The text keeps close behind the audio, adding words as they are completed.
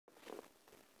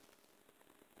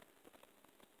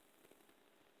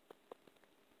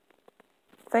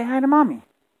Say hi to Mommy.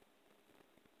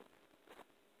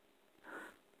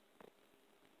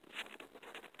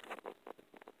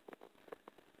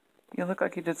 You look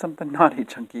like you did something naughty,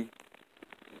 Chunky.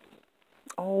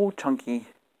 Oh, Chunky.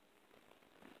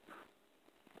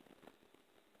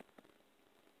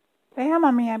 Say hi,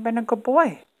 Mommy. I've been a good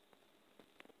boy.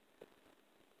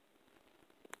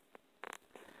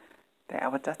 Dad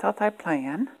was just outside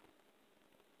playing.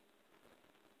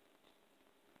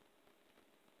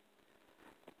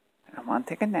 I want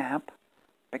to take a nap,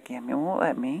 but Gammy won't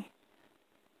let me.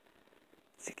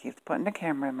 She keeps putting the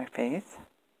camera in my face.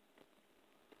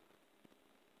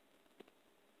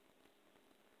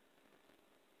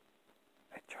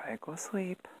 I try to go to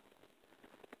sleep.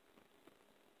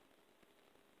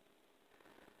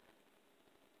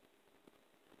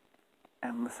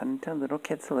 And listen to little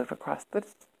kids who live across the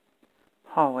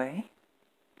hallway.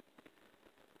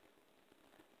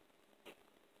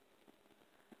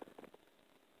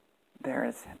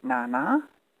 There's Nana,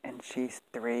 and she's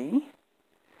 3.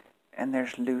 And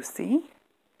there's Lucy,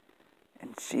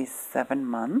 and she's 7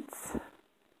 months.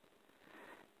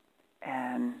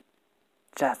 And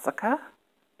Jessica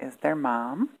is their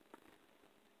mom.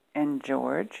 And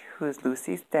George, who is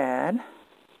Lucy's dad.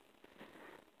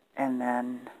 And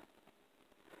then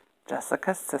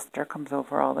Jessica's sister comes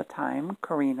over all the time,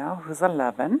 Karina, who's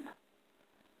 11.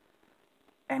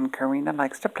 And Karina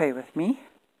likes to play with me.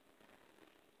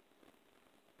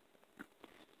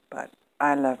 But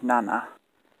I love Nana,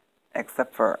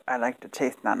 except for I like to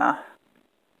chase Nana.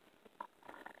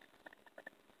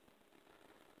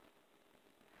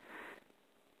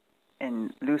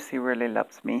 And Lucy really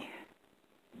loves me.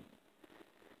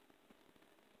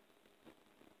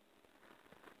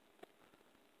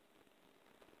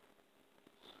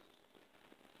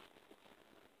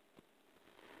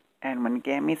 And when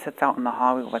Gammy sits out in the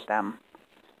hallway with them,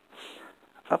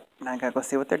 oh, now I gotta go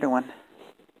see what they're doing.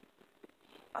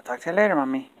 I'll talk to you later,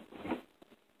 Mommy.